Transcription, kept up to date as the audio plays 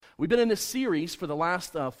We've been in this series for the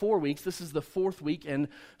last 4 weeks. This is the 4th week, and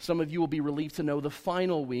some of you will be relieved to know the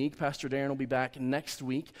final week. Pastor Darren will be back next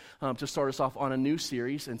week to start us off on a new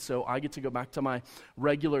series, and so I get to go back to my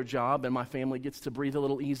regular job, and my family gets to breathe a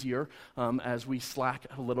little easier as we slack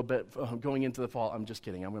a little bit going into the fall. I'm just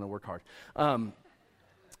kidding. I'm going to work hard.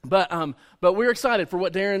 But we're excited for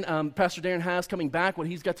what Pastor Darren has coming back, what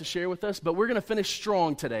he's got to share with us. But we're going to finish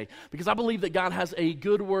strong today because I believe that God has a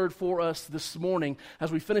good word for us this morning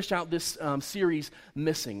as we finish out this series,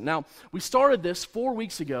 Missing. Now, we started this 4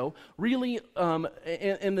 weeks ago, really,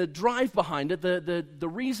 and the drive behind it, the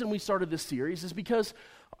reason we started this series is because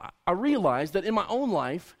I realized that in my own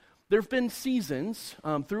life, there have been seasons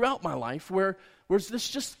throughout my life where this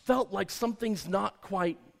just felt like something's not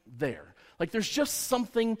quite there. Like there's just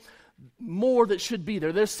something more that should be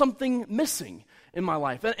there. There's something missing in my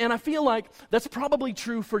life. And I feel like that's probably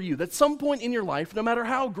true for you. That at some point in your life, no matter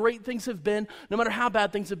how great things have been, no matter how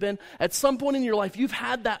bad things have been, at some point in your life, you've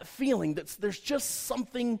had that feeling that there's just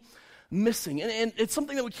something missing. And it's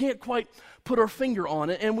something that we can't quite put our finger on.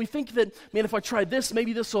 And we think that, man, if I try this,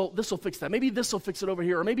 maybe this will fix that. Maybe this will fix it over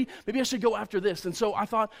here. Or maybe I should go after this. And so I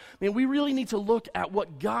thought, man, we really need to look at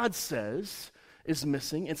what God says is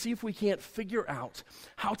missing and see if we can't figure out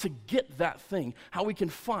how to get that thing, how we can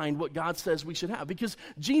find what God says we should have. Because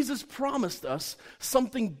Jesus promised us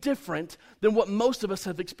something different than what most of us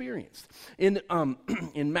have experienced. In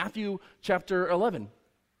Matthew chapter 11,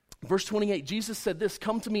 verse 28, Jesus said this,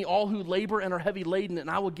 "Come to me all who labor and are heavy laden, and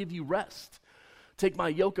I will give you rest. Take my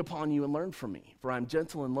yoke upon you and learn from me, for I am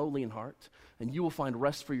gentle and lowly in heart, and you will find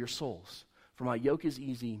rest for your souls. For my yoke is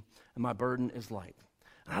easy and my burden is light."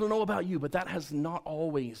 I don't know about you, but that has not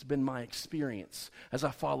always been my experience as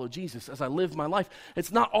I follow Jesus, as I live my life.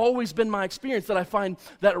 It's not always been my experience that I find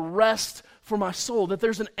that rest for my soul, that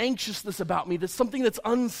there's an anxiousness about me, that's something that's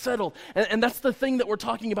unsettled. And that's the thing that we're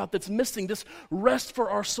talking about that's missing, this rest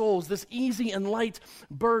for our souls, this easy and light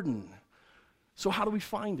burden. So how do we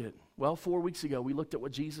find it? Well, 4 weeks ago, we looked at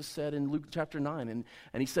what Jesus said in Luke chapter 9, and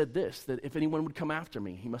he said this, that if anyone would come after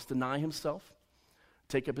me, he must deny himself,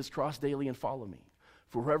 take up his cross daily, and follow me.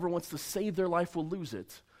 For whoever wants to save their life will lose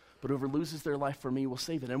it, but whoever loses their life for me will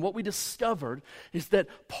save it. And what we discovered is that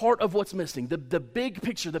part of what's missing, the big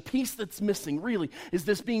picture, the piece that's missing really, is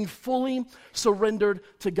this being fully surrendered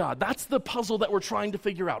to God. That's the puzzle that we're trying to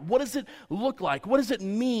figure out. What does it look like? What does it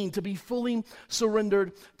mean to be fully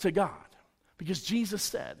surrendered to God? Because Jesus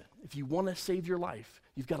said, if you want to save your life,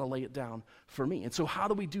 you've got to lay it down for me. And so how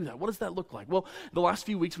do we do that? What does that look like? Well, the last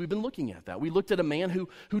few weeks we've been looking at that. We looked at a man who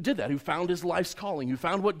did that, who found his life's calling, who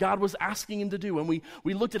found what God was asking him to do. And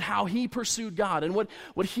we looked at how he pursued God and what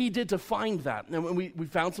he did to find that. And we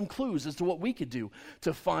found some clues as to what we could do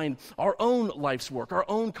to find our own life's work, our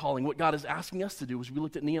own calling, what God is asking us to do, as we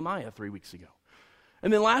looked at Nehemiah 3 weeks ago.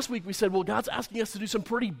 And then last week we said, well, God's asking us to do some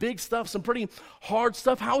pretty big stuff, some pretty hard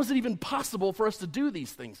stuff. How is it even possible for us to do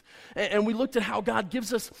these things? And we looked at how God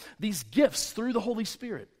gives us these gifts through the Holy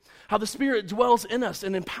Spirit, how the Spirit dwells in us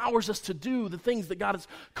and empowers us to do the things that God has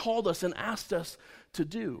called us and asked us to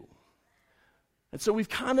do. And so we've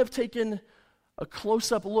kind of taken a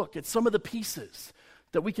close-up look at some of the pieces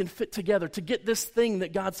that we can fit together to get this thing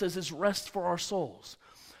that God says is rest for our souls.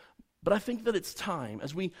 But I think that it's time,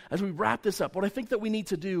 as we wrap this up, what I think that we need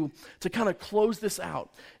to do to kind of close this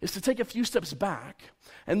out is to take a few steps back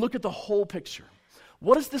and look at the whole picture.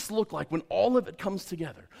 What does this look like when all of it comes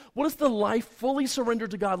together? What does the life fully surrendered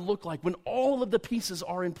to God look like when all of the pieces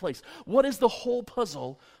are in place? What does the whole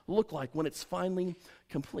puzzle look like when it's finally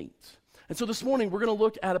complete? And so this morning, we're going to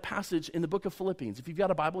look at a passage in the book of Philippians. If you've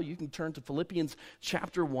got a Bible, you can turn to Philippians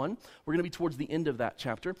chapter 1. We're going to be towards the end of that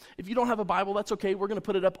chapter. If you don't have a Bible, that's okay. We're going to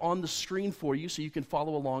put it up on the screen for you so you can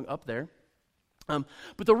follow along up there.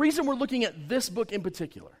 But the reason we're looking at this book in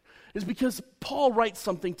particular is because Paul writes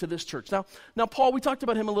something to this church. Now, Paul, we talked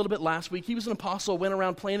about him a little bit last week. He was an apostle, went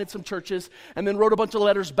around, planted some churches, and then wrote a bunch of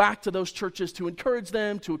letters back to those churches to encourage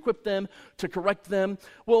them, to equip them, to correct them.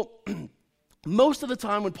 Well, most of the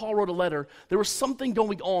time when Paul wrote a letter, there was something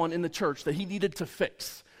going on in the church that he needed to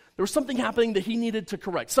fix. There was something happening that he needed to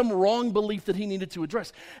correct, some wrong belief that he needed to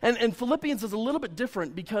address. And Philippians is a little bit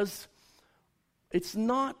different because it's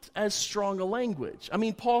not as strong a language. I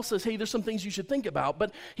mean, Paul says, hey, there's some things you should think about,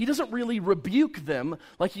 but he doesn't really rebuke them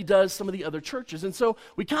like he does some of the other churches. And so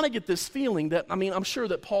we kind of get this feeling that, I mean, I'm sure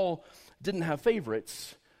that Paul didn't have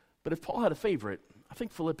favorites, but if Paul had a favorite, I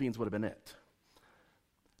think Philippians would have been it.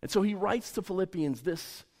 And so he writes to Philippians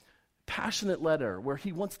this passionate letter where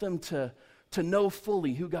he wants them to know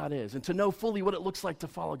fully who God is and to know fully what it looks like to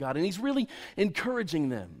follow God. And he's really encouraging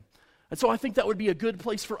them And so I think that would be a good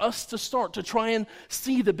place for us to start, to try and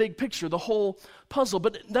see the big picture, the whole puzzle.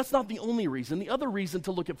 But that's not the only reason. The other reason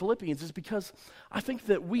to look at Philippians is because I think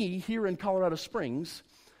that we here in Colorado Springs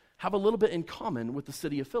have a little bit in common with the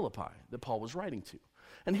city of Philippi that Paul was writing to.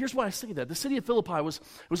 And here's why I say that. The city of Philippi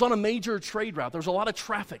was on a major trade route. There was a lot of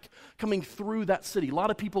traffic coming through that city, a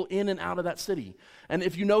lot of people in and out of that city. And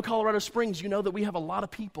if you know Colorado Springs, you know that we have a lot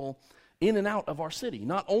of people in and out of our city,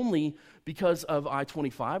 not only because of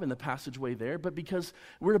I-25 and the passageway there, but because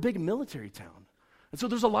we're a big military town. And so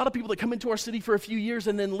there's a lot of people that come into our city for a few years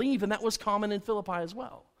and then leave, and that was common in Philippi as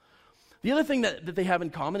well. The other thing that they have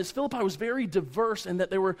in common is Philippi was very diverse in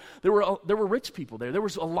that there were rich people there. There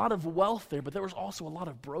was a lot of wealth there, but there was also a lot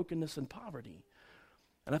of brokenness and poverty.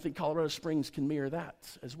 And I think Colorado Springs can mirror that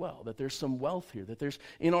as well, that there's some wealth here, that there's,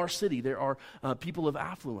 in our city, there are people of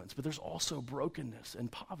affluence, but there's also brokenness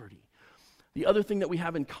and poverty. The other thing that we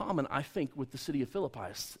have in common, I think, with the city of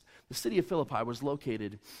Philippi is the city of Philippi was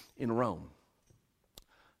located in Rome.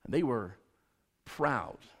 And they were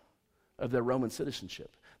proud of their Roman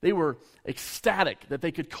citizenship. They were ecstatic that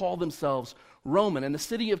they could call themselves Roman. And the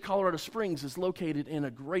city of Colorado Springs is located in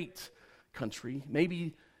a great country,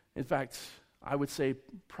 maybe, in fact, I would say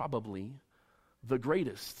probably the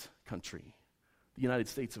greatest country, the United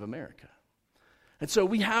States of America. And so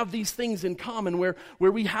we have these things in common where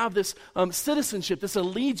we have this citizenship, this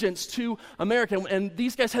allegiance to America. And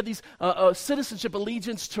these guys had these citizenship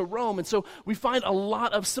allegiance to Rome. And so we find a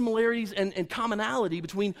lot of similarities and commonality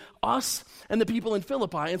between us and the people in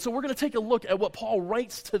Philippi. And so we're going to take a look at what Paul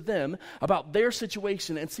writes to them about their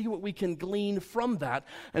situation and see what we can glean from that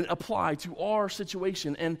and apply to our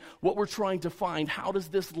situation and what we're trying to find. How does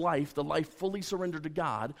this life, the life fully surrendered to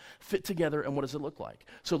God, fit together, and what does it look like?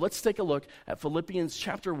 So let's take a look at Philippians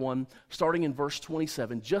chapter 1, starting in verse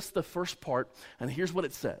 27, just the first part, and here's what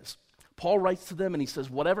it says. Paul writes to them and he says,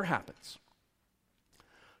 "Whatever happens,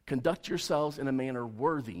 conduct yourselves in a manner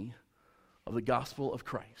worthy of the gospel of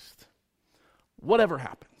Christ." Whatever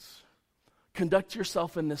happens, conduct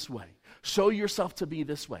yourself in this way. Show yourself to be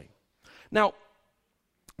this way. Now,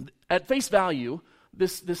 at face value,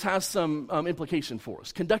 this has some implication for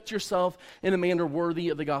us. Conduct yourself in a manner worthy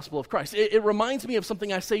of the gospel of Christ. It reminds me of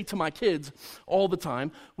something I say to my kids all the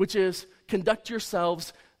time, which is conduct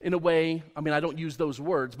yourselves in a way, I mean, I don't use those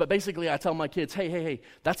words, but basically I tell my kids, hey,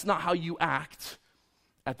 that's not how you act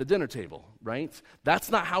at the dinner table, right? That's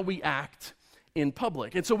not how we act in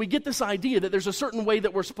public. And so we get this idea that there's a certain way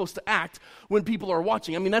that we're supposed to act when people are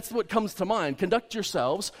watching. I mean, that's what comes to mind. Conduct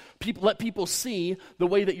yourselves, let people see the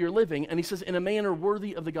way that you're living. And he says, in a manner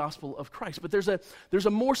worthy of the gospel of Christ. But there's a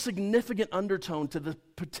more significant undertone to the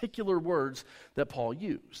particular words that Paul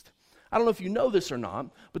used. I don't know if you know this or not,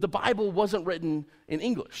 but the Bible wasn't written in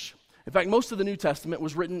English. In fact, most of the New Testament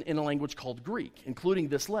was written in a language called Greek, including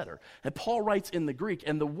this letter. And Paul writes in the Greek,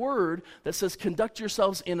 and the word that says conduct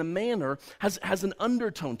yourselves in a manner has an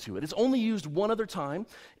undertone to it. It's only used one other time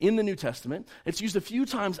in the New Testament. It's used a few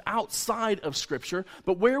times outside of Scripture,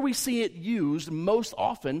 but where we see it used most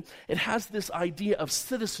often, it has this idea of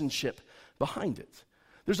citizenship behind it.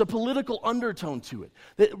 There's a political undertone to it.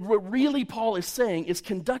 That what really Paul is saying is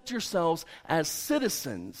conduct yourselves as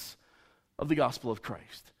citizens of the gospel of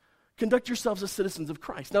Christ. Conduct yourselves as citizens of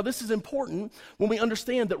Christ. Now, this is important when we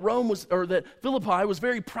understand that that Philippi was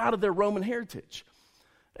very proud of their Roman heritage.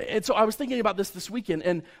 And so I was thinking about this weekend,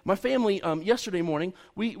 and my family, yesterday morning,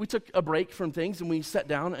 we took a break from things, and we sat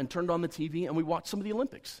down and turned on the TV, and we watched some of the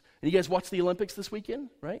Olympics. And you guys watched the Olympics this weekend,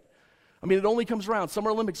 right? I mean, it only comes around. Summer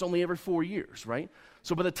Olympics only every 4 years, right?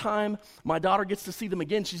 So by the time my daughter gets to see them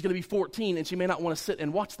again, she's going to be 14, and she may not want to sit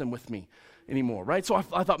and watch them with me anymore, right? So I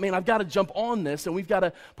thought, man, I've got to jump on this, and we've got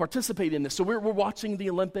to participate in this. So we're watching the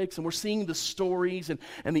Olympics, and we're seeing the stories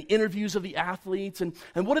and the interviews of the athletes, and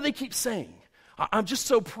what do they keep saying? I'm just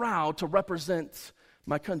so proud to represent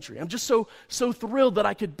my country. I'm just so thrilled that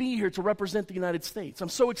I could be here to represent the United States. I'm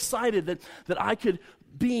so excited that I could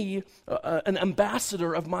be an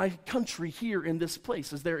ambassador of my country here in this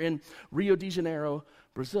place, as they're in Rio de Janeiro,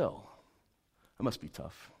 Brazil. That must be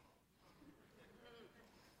tough.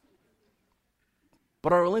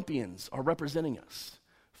 But our Olympians are representing us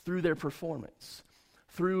through their performance,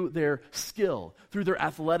 through their skill, through their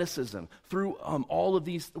athleticism, through all of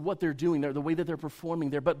these, what they're doing there, the way that they're performing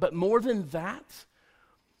there. But more than that,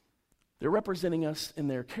 they're representing us in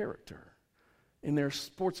their character, in their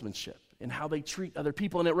sportsmanship, in how they treat other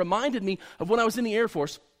people. And it reminded me of when I was in the Air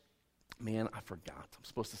Force. Man, I forgot. I'm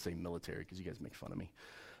supposed to say military because you guys make fun of me.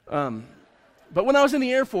 But when I was in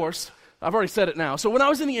the Air Force, I've already said it now. So when I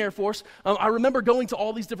was in the Air Force, I remember going to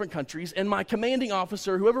all these different countries, and my commanding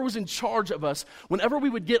officer, whoever was in charge of us, whenever we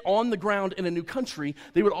would get on the ground in a new country,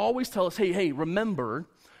 they would always tell us, hey, remember,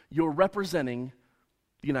 you're representing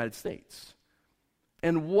the United States.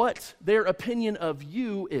 And what their opinion of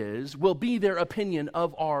you will be their opinion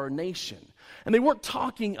of our nation. And they weren't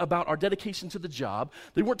talking about our dedication to the job.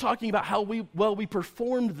 They weren't talking about how well we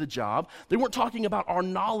performed the job. They weren't talking about our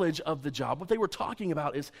knowledge of the job. What they were talking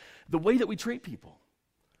about is the way that we treat people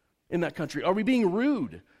in that country. Are we being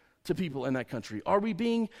rude to people in that country? Are we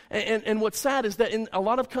being, and what's sad is that in a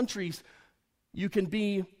lot of countries, you can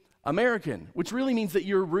be American, which really means that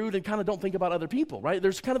you're rude and kind of don't think about other people, right?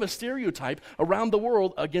 There's kind of a stereotype around the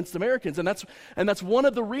world against Americans, and that's one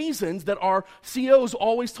of the reasons that our COs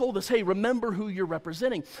always told us, hey, remember who you're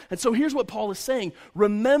representing. And so here's what Paul is saying: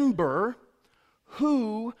 remember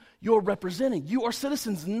who you're representing. You are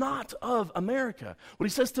citizens not of America. What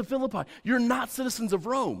he says to Philippi, you're not citizens of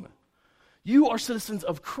Rome. You are citizens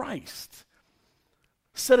of Christ.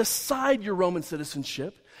 Set aside your Roman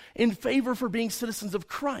citizenship in favor for being citizens of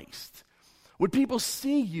Christ. When people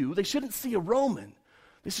see you, they shouldn't see a Roman.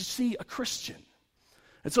 They should see a Christian.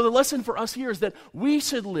 And so the lesson for us here is that we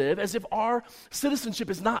should live as if our citizenship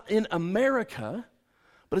is not in America,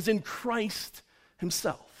 but is in Christ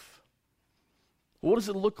himself. What does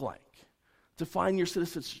it look like to find your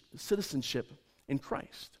citizenship in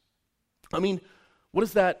Christ? I mean, what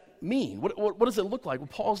does that mean? What does it look like? Well,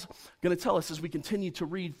 Paul's going to tell us as we continue to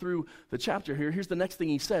read through the chapter here. Here's the next thing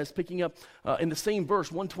he says, picking up in the same verse,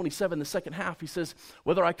 127, the second half. He says,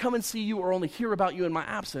 whether I come and see you or only hear about you in my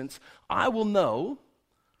absence, I will know,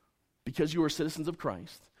 because you are citizens of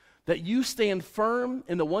Christ, that you stand firm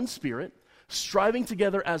in the one Spirit, striving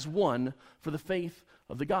together as one for the faith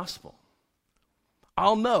of the gospel.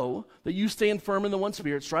 I'll know that you stand firm in the one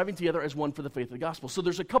Spirit, striving together as one for the faith of the gospel. So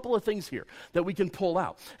there's a couple of things here that we can pull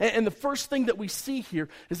out. And the first thing that we see here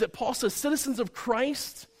is that Paul says citizens of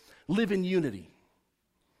Christ live in unity.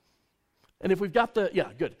 And if we've got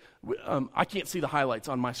good. I can't see the highlights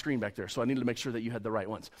on my screen back there, so I needed to make sure that you had the right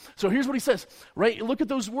ones. So here's what he says, right? Look at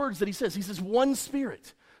those words that he says. He says one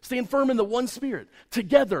Spirit. Stand firm in the one Spirit,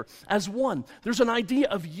 together as one. There's an idea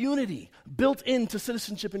of unity built into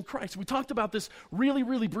citizenship in Christ. We talked about this really,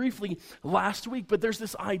 really briefly last week, but there's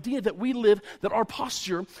this idea that we live, that our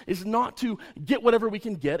posture is not to get whatever we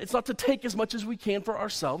can get. It's not to take as much as we can for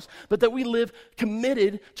ourselves, but that we live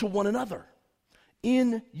committed to one another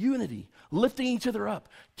in unity, lifting each other up,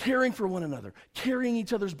 caring for one another, carrying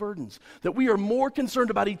each other's burdens, that we are more concerned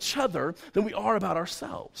about each other than we are about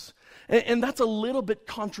ourselves. And that's a little bit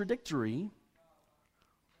contradictory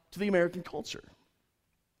to the American culture.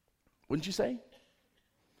 Wouldn't you say?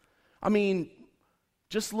 I mean,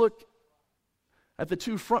 just look at the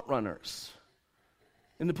two front runners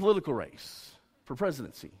in the political race for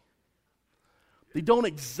presidency. They don't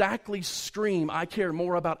exactly scream, I care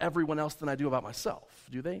more about everyone else than I do about myself,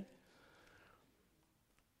 do they?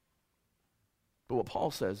 But what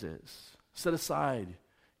Paul says is, set aside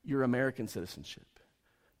your American citizenship.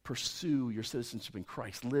 Pursue your citizenship in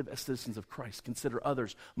Christ. Live as citizens of Christ. Consider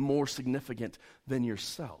others more significant than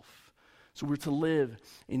yourself. So we're to live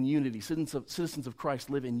in unity. Citizens of Christ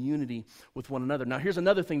live in unity with one another. Now here's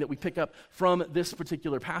another thing that we pick up from this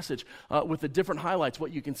particular passage with the different highlights.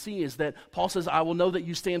 What you can see is that Paul says, I will know that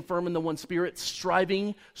you stand firm in the one Spirit.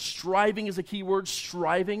 Striving is a key word.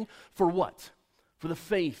 Striving for what? For the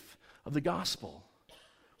faith of the gospel.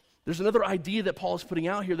 There's another idea that Paul is putting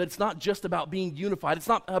out here, that it's not just about being unified. It's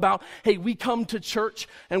not about, hey, we come to church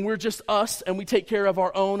and we're just us and we take care of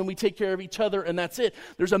our own and we take care of each other and that's it.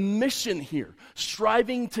 There's a mission here,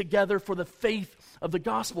 striving together for the faith of the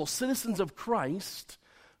gospel. Citizens of Christ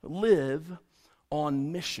live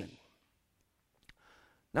on mission.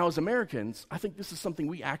 Now, as Americans, I think this is something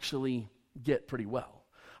we actually get pretty well.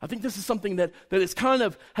 I think this is something that is kind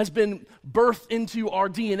of has been birthed into our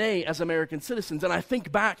DNA as American citizens. And I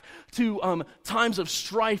think back to times of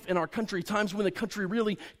strife in our country, times when the country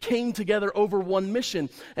really came together over one mission.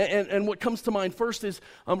 And what comes to mind first is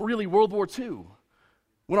really World War II,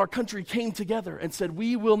 when our country came together and said,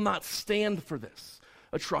 we will not stand for this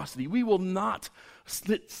atrocity. We will not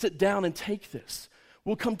sit down and take this.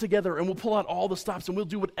 We'll come together and we'll pull out all the stops and we'll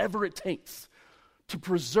do whatever it takes to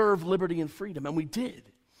preserve liberty and freedom. And we did.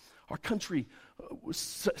 Our country was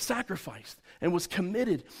sacrificed and was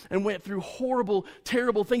committed and went through horrible,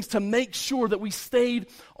 terrible things to make sure that we stayed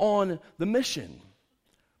on the mission.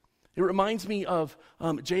 It reminds me of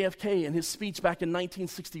JFK and his speech back in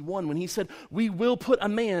 1961 when he said, we will put a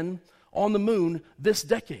man on the moon this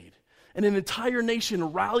decade. And an entire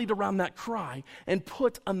nation rallied around that cry and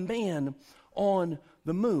put a man on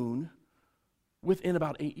the moon within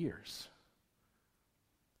about 8 years.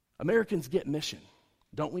 Americans get mission,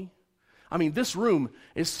 don't we? I mean, this room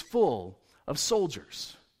is full of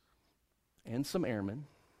soldiers and some airmen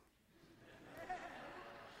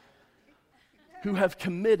who have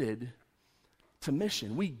committed to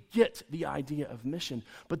mission. We get the idea of mission.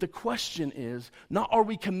 But the question is, not are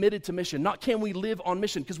we committed to mission, not can we live on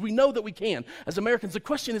mission, because we know that we can as Americans. The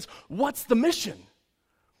question is, what's the mission?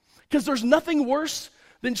 Because there's nothing worse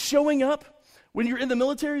than showing up when you're in the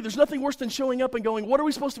military. There's nothing worse than showing up and going, what are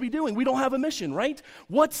we supposed to be doing? We don't have a mission, right?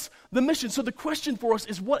 What's the mission? So the question for us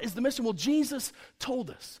is, what is the mission? Well, Jesus told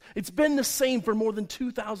us. It's been the same for more than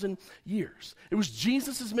 2,000 years. It was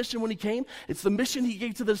Jesus' mission when he came. It's the mission he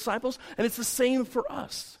gave to the disciples, and it's the same for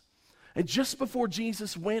us. And just before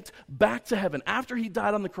Jesus went back to heaven, after he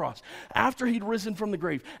died on the cross, after he'd risen from the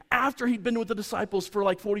grave, after he'd been with the disciples for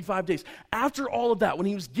like 45 days, after all of that, when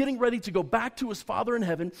he was getting ready to go back to his Father in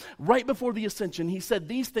heaven, right before the ascension, he said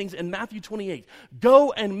these things in Matthew 28,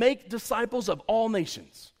 "Go and make disciples of all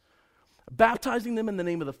nations, baptizing them in the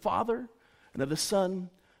name of the Father and of the Son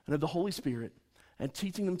and of the Holy Spirit, and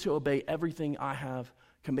teaching them to obey everything I have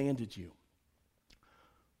commanded you."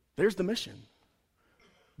 There's the mission.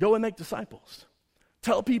 Go and make disciples.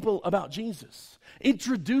 Tell people about Jesus.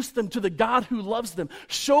 Introduce them to the God who loves them.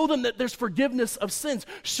 Show them that there's forgiveness of sins.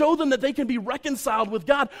 Show them that they can be reconciled with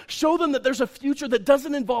God. Show them that there's a future that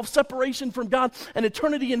doesn't involve separation from God and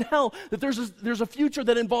eternity in hell. That there's a future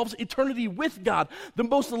that involves eternity with God. The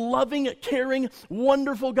most loving, caring,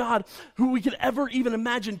 wonderful God who we could ever even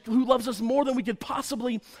imagine, who loves us more than we could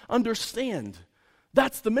possibly understand.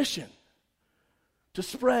 That's the mission. To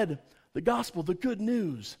spread the gospel, the good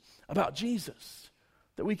news about Jesus,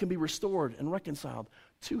 that we can be restored and reconciled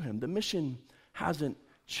to him. The mission hasn't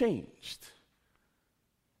changed.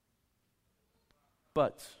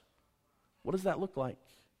 But what does that look like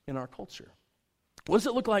in our culture? What does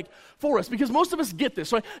it look like for us? Because most of us get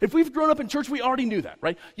this, right? If we've grown up in church, we already knew that,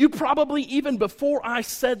 right? You probably, even before I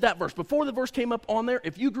said that verse, before the verse came up on there,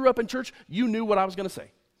 if you grew up in church, you knew what I was going to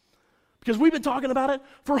say. Because we've been talking about it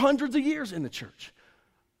for hundreds of years in the church.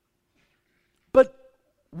 But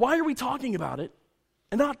why are we talking about it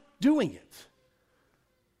and not doing it?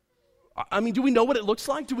 I mean, do we know what it looks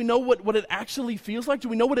like? Do we know what it actually feels like? Do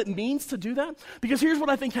we know what it means to do that? Because here's what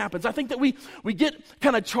I think happens. I think that we get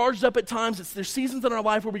kind of charged up at times. There's seasons in our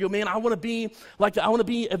life where we go, man, I want to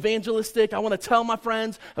be evangelistic. I want to tell my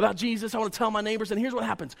friends about Jesus. I want to tell my neighbors. And here's what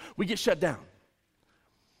happens. We get shut down.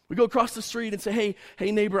 We go across the street and say,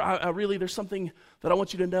 hey neighbor, I really, there's something that I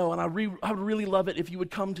want you to know, and I would really love it if you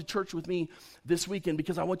would come to church with me this weekend,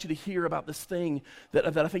 because I want you to hear about this thing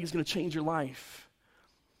that I think is going to change your life.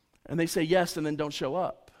 And they say yes and then don't show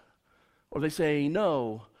up. Or they say,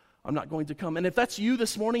 no, I'm not going to come. And if that's you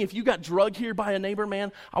this morning, if you got drugged here by a neighbor,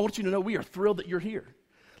 man, I want you to know we are thrilled that you're here.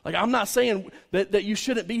 Like, I'm not saying that you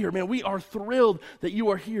shouldn't be here, man. We are thrilled that you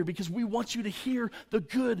are here because we want you to hear the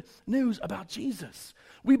good news about Jesus.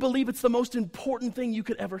 We believe it's the most important thing you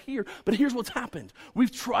could ever hear. But here's what's happened.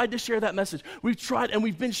 We've tried to share that message. We've tried and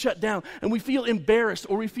we've been shut down. And we feel embarrassed,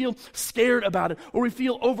 or we feel scared about it, or we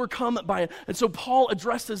feel overcome by it. And so Paul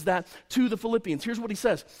addresses that to the Philippians. Here's what he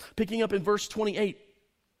says, picking up in verse 28.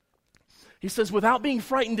 He says, "Without being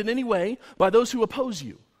frightened in any way by those who oppose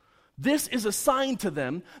you, this is a sign to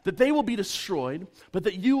them that they will be destroyed, but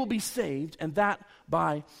that you will be saved, and that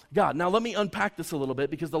by God." Now, let me unpack this a little bit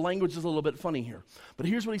because the language is a little bit funny here. But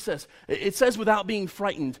here's what he says. It says without being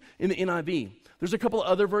frightened in the NIV. There's a couple of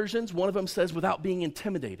other versions. One of them says without being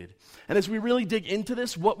intimidated. And as we really dig into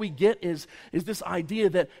this, what we get is this idea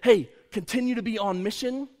that, hey, continue to be on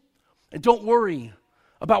mission, and don't worry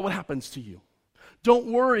about what happens to you. Don't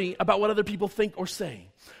worry about what other people think or say.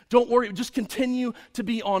 Don't worry, just continue to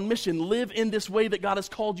be on mission. Live in this way that God has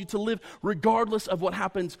called you to live, regardless of what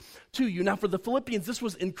happens to you. Now, for the Philippians, this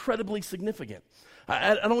was incredibly significant.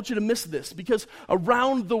 I don't want you to miss this, because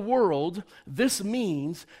around the world, this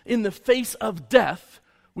means in the face of death,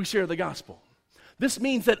 we share the gospel. This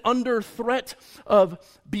means that under threat of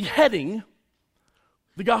beheading,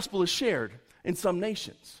 the gospel is shared in some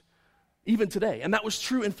nations. Even today. And that was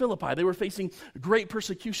true in Philippi. They were facing great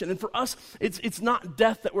persecution. And for us, it's not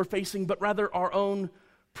death that we're facing, but rather our own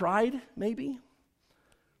pride, maybe.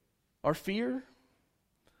 Our fear.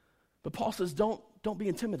 But Paul says, don't be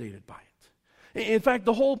intimidated by it. In fact,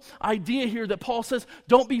 the whole idea here that Paul says,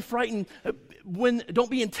 don't be frightened, don't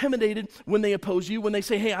be intimidated when they oppose you, when they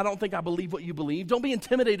say, hey, I don't think I believe what you believe. Don't be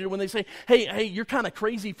intimidated when they say, hey, you're kind of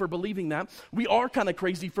crazy for believing that. We are kind of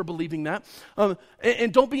crazy for believing that.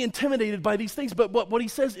 And don't be intimidated by these things. But what he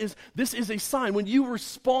says is, this is a sign. When you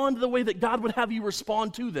respond the way that God would have you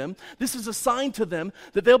respond to them, this is a sign to them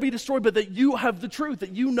that they'll be destroyed, but that you have the truth,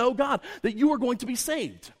 that you know God, that you are going to be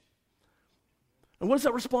saved. And what does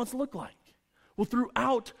that response look like? Well,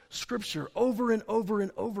 throughout Scripture, over and over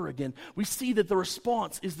and over again, we see that the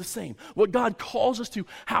response is the same. What God calls us to,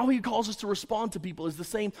 how he calls us to respond to people is the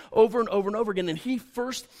same over and over and over again. And he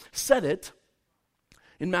first said it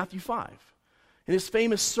in Matthew 5. In his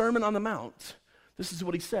famous Sermon on the Mount, this is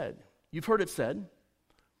what he said. You've heard it said,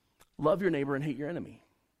 love your neighbor and hate your enemy.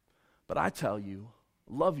 But I tell you,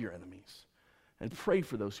 love your enemies and pray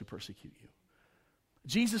for those who persecute you.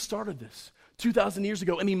 Jesus started this 2,000 years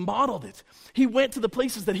ago, and he modeled it. He went to the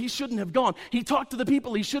places that he shouldn't have gone. He talked to the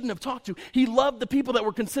people he shouldn't have talked to. He loved the people that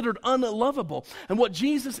were considered unlovable. And what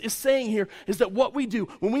Jesus is saying here is that what we do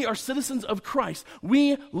when we are citizens of Christ,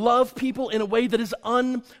 we love people in a way that is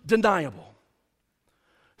undeniable.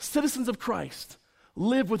 Citizens of Christ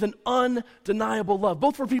live with an undeniable love,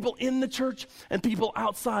 both for people in the church and people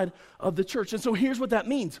outside of the church. And so here's what that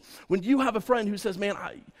means. When you have a friend who says, man,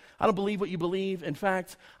 I don't believe what you believe. In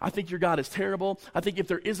fact, I think your God is terrible. I think if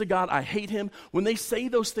there is a God, I hate him. When they say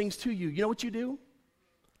those things to you, you know what you do?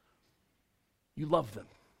 You love them.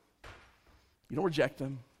 You don't reject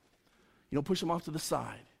them. You don't push them off to the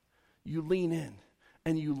side. You lean in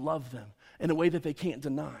and you love them in a way that they can't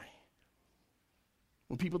deny.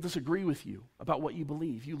 When people disagree with you about what you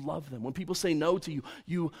believe, you love them. When people say no to you,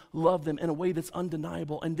 you love them in a way that's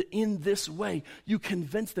undeniable. And in this way, you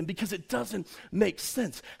convince them because it doesn't make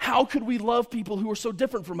sense. How could we love people who are so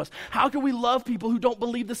different from us? How could we love people who don't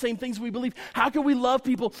believe the same things we believe? How could we love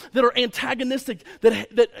people that are antagonistic,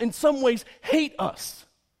 that in some ways hate us?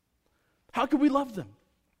 How could we love them?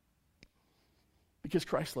 Because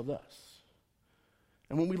Christ loved us.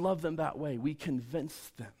 And when we love them that way, we convince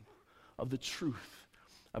them of the truth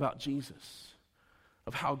about Jesus,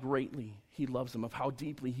 of how greatly he loves them, of how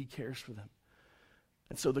deeply he cares for them.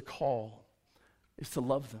 And so the call is to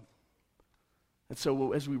love them. And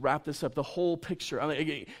so as we wrap this up, the whole picture,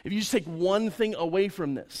 if you just take one thing away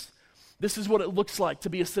from this, this is what it looks like to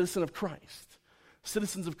be a citizen of Christ.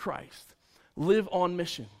 Citizens of Christ live on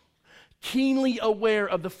mission, keenly aware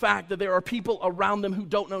of the fact that there are people around them who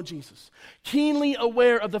don't know Jesus. Keenly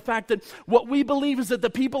aware of the fact that what we believe is that the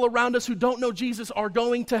people around us who don't know Jesus are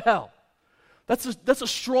going to hell. That's a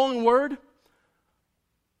strong word,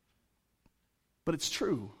 but it's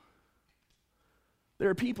true.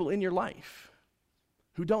 There are people in your life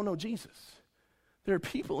who don't know Jesus. There are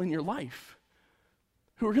people in your life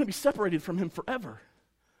who are going to be separated from him forever,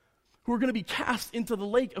 who are going to be cast into the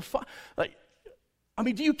lake of fire.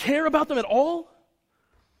 Do you care about them at all?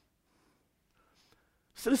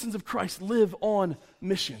 Citizens of Christ live on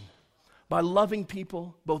mission by loving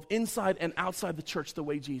people both inside and outside the church the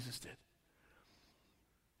way Jesus did.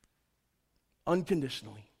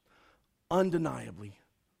 Unconditionally, undeniably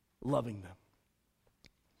loving them.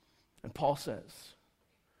 And Paul says,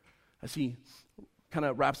 as he kind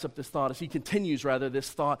of wraps up this thought, as he continues this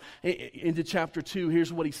thought into chapter 2,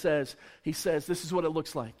 here's what he says. He says, this is what it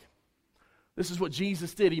looks like. This is what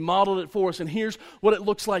Jesus did. He modeled it for us, and here's what it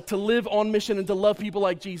looks like to live on mission and to love people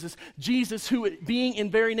like Jesus. Jesus, who being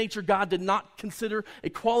in very nature God, did not consider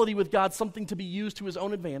equality with God something to be used to his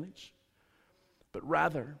own advantage, but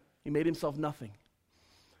rather he made himself nothing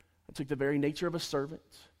and took the very nature of a servant,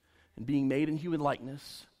 and being made in human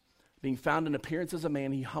likeness, being found in appearance as a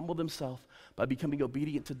man, he humbled himself by becoming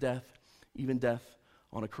obedient to death, even death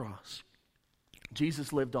on a cross.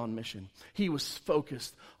 Jesus lived on mission. He was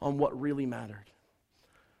focused on what really mattered.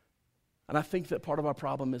 And I think that part of our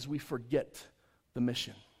problem is we forget the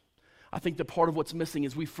mission. I think that part of what's missing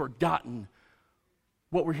is we've forgotten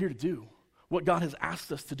what we're here to do, what God has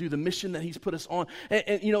asked us to do, the mission that he's put us on.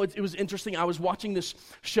 And it was interesting. I was watching this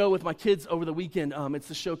show with my kids over the weekend. It's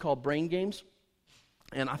the show called Brain Games.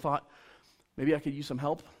 And I thought, maybe I could use some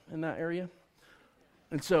help in that area.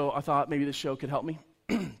 And so I thought maybe this show could help me.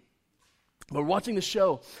 But we're watching the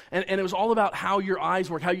show, and it was all about how your eyes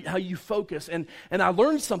work, how you focus. And I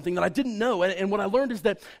learned something that I didn't know. And what I learned is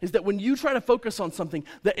that when you try to focus on something,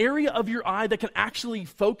 the area of your eye that can actually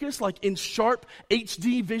focus, like in sharp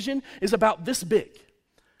HD vision, is about this big.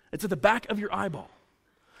 It's at the back of your eyeball.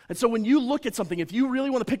 And so when you look at something, if you really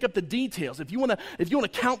want to pick up the details, if you want to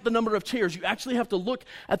count the number of chairs, you actually have to look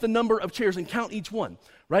at the number of chairs and count each one,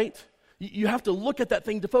 right? You have to look at that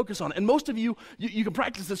thing to focus on. And most of you can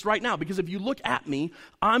practice this right now, because if you look at me,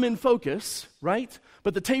 I'm in focus, right?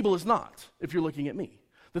 But the table is not, if you're looking at me.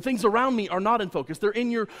 The things around me are not in focus. They're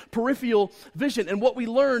in your peripheral vision. And what we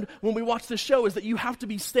learned when we watched this show is that you have to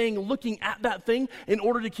be looking at that thing in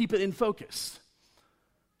order to keep it in focus.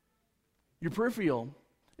 Your peripheral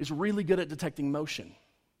is really good at detecting motion,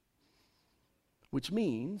 which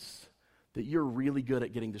means that you're really good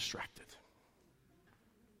at getting distracted.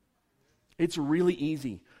 It's really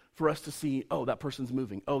easy for us to see, oh, that person's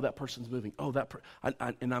moving. Oh, that person's moving. Oh,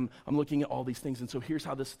 and I'm looking at all these things. And so here's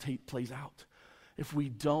how this plays out. If we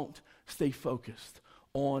don't stay focused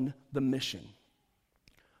on the mission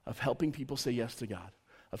of helping people say yes to God,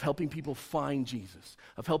 of helping people find Jesus,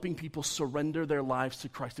 of helping people surrender their lives to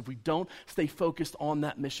Christ, if we don't stay focused on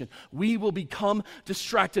that mission, we will become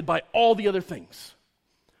distracted by all the other things.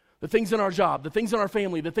 The things in our job, the things in our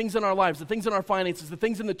family, the things in our lives, the things in our finances, the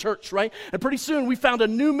things in the church, right? And pretty soon we found a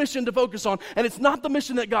new mission to focus on, and it's not the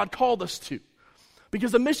mission that God called us to.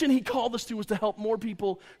 Because the mission he called us to was to help more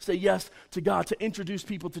people say yes to God, to introduce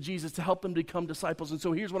people to Jesus, to help them become disciples. And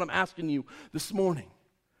so here's what I'm asking you this morning.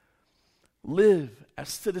 Live as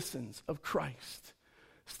citizens of Christ.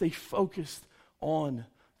 Stay focused on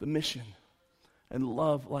the mission and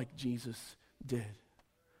love like Jesus did.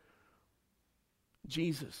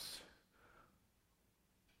 Jesus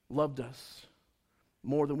loved us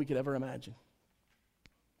more than we could ever imagine.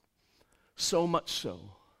 So much so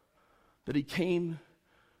that he came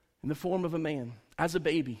in the form of a man as a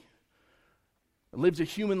baby, lived a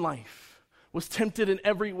human life, was tempted in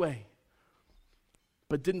every way,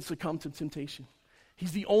 but didn't succumb to temptation.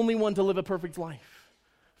 He's the only one to live a perfect life,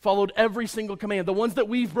 followed every single command. The ones that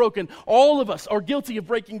we've broken, all of us are guilty of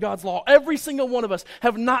breaking God's law. Every single one of us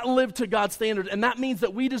have not lived to God's standard, and that means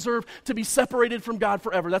that we deserve to be separated from God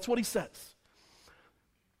forever. That's what he says.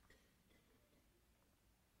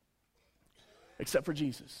 Except for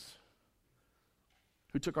Jesus,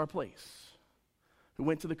 who took our place, who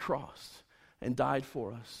went to the cross and died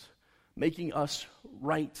for us, making us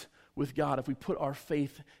right with God. If we put our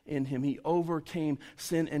faith in him, he overcame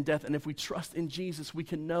sin and death. And if we trust in Jesus, we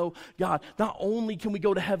can know God. Not only can we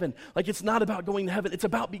go to heaven, like it's not about going to heaven, it's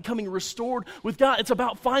about becoming restored with God. It's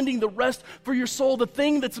about finding the rest for your soul. The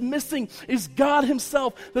thing that's missing is God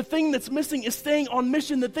himself. The thing that's missing is staying on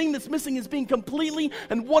mission. The thing that's missing is being completely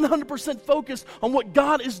and 100% focused on what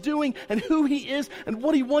God is doing and who he is and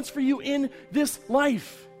what he wants for you in this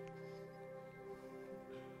life.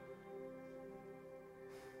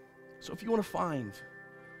 So if you want to find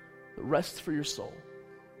the rest for your soul,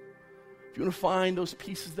 if you want to find those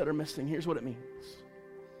pieces that are missing, here's what it means.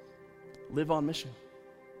 Live on mission.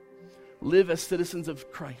 Live as citizens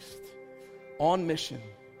of Christ, on mission,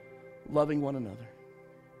 loving one another.